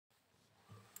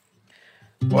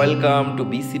Welcome to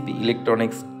BCP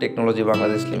electronics technology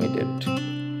Bangladesh limited.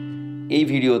 এই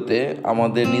ভিডিওতে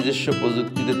আমাদের নিজস্ব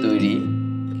প্রযুক্তিতে তৈরি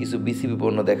কিছু বিসিপি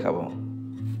পণ্য দেখাবো।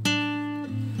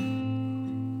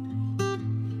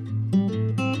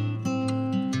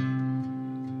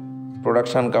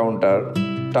 Production counter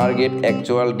target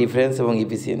actual difference এবং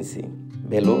ইফিসিয়েন্সি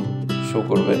ভ্যালু শো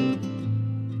করবে।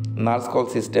 Nurse call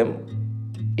system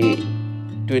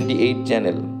 28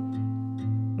 channel,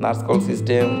 nurse call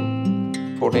system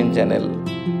 14 channel.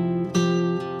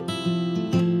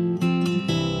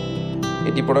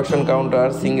 এটি production counter,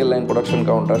 single line production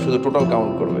counter, শুধু টোটাল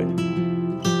কাউন্ট করবে।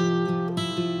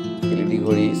 এলইডি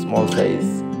ঘড়ি স্মল সাইজ।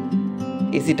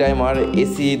 এসি টাইমার,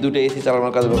 দুটো এসি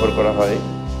চালানোর কাজে ব্যবহার করা হয়।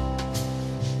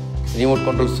 Remote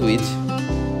control switch,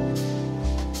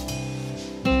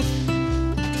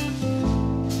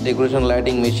 decoration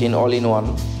lighting machine, all in one.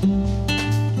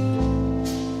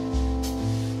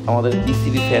 আমাদের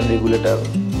বিসিবি ফ্যান রেগুলেটর,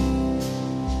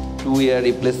 2 ইয়ার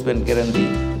রিপ্লেসমেন্ট গ্যারান্টি।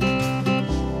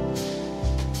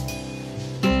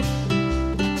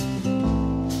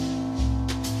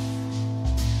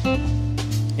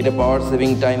 এটা পাওয়ার সেভিং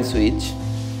টাইম সুইচ।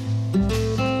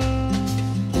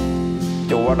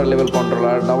 এটা water level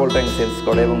controller, double tank sense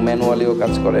করে এবং ম্যানুয়ালিও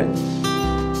কাজ করে।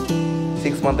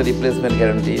 6 মান্থের রিপ্লেসমেন্ট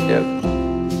গ্যারান্টি এটার।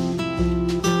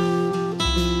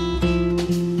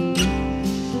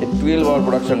 12 আওয়ার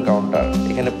প্রোডাকশন কাউন্টার।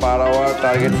 এখানে per our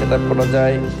target set up করা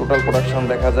যায়, টোটাল প্রোডাকশন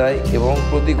দেখা যায় এবং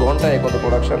প্রতি ঘন্টায় কত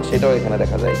প্রোডাকশন সেটাও এখানে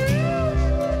দেখা যায়।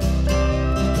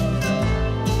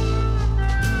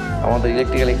 আমাদের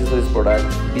electrical accessories product,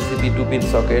 BCP 2-পিন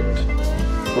socket,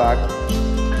 plug,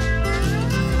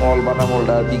 small বাটাম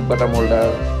হোল্ডার, বিগ বাটাম holder,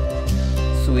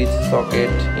 switch,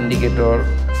 socket, indicator,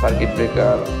 circuit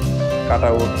breaker, cut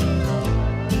out.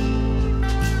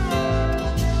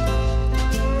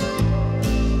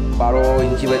 বারো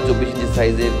ইঞ্চি বাই 24 ইঞ্চি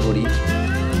সাইজের ঘড়ি।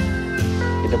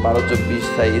 এটা 12-24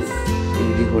 সাইজ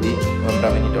এলইডি ঘড়ি, ঘন্টা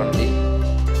মিনিট অনলি।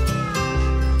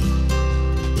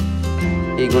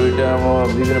 এই ঘড়িটা আমার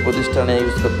বিভিন্ন প্রতিষ্ঠানে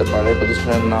ইউজ করতে পারে,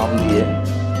 প্রতিষ্ঠানের নাম দিয়ে।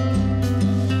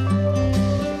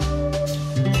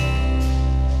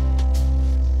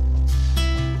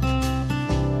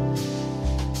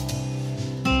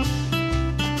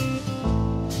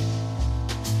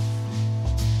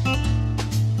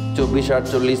 চব্বিশ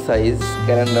 48 সাইজ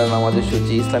ক্যালেন্ডার, নামাজের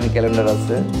সূচি, ইসলামিক ক্যালেন্ডার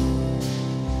আছে।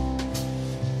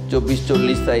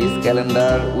 24-40 size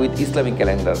calendar with Islamic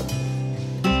calendar.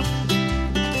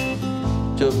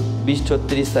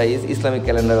 20-36 size Islamic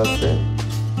calendar আছে।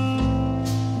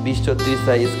 20-36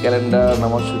 সাইজ ক্যালেন্ডার,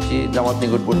 নামাজ সূচি, জামাত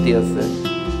নিকটবর্তী আছে।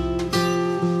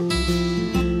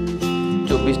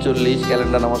 24-40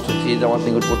 ক্যালেন্ডার, নামাজ সূচি, জামাত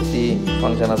নিকটবর্তী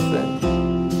ফাংশন আছে।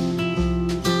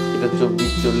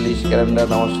 24-40 ক্যালেন্ডার,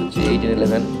 নামাজ সূচি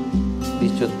 18-11,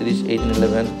 20-36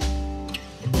 18-11।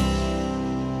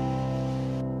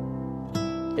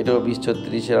 এটাও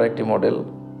 20-36 এর আরেকটি মডেল।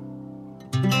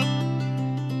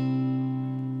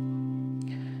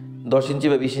 10 ইঞ্চি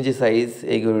বা 20 ইঞ্চি সাইজ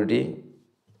এই ঘড়িটি,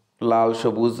 লাল,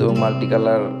 সবুজ এবং মাল্টি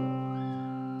কালার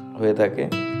হয়ে থাকে,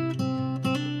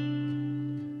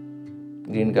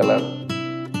 green colour.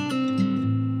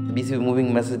 BCB moving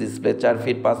message display, 4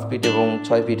 fit, 5 fit এবং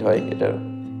 6 ফিট হয় এটার।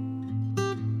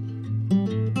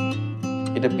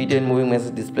 এটা P10 মুভিং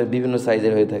মেসেজ ডিসপ্লে, বিভিন্ন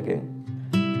সাইজের হয়ে থাকে।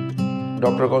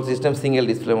 Doctor call system single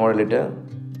display model. এটা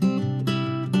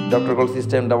doctor call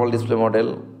system double display model.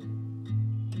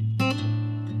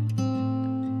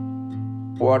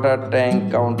 Water tank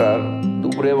counter,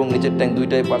 উপরে এবং নিচের ট্যাঙ্ক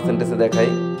দুইটাই পার্সেন্টেজে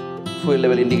দেখায়। Fuel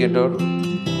level indicator,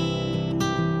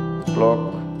 clock,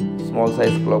 small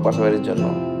size clock বাসাবাড়ির জন্য।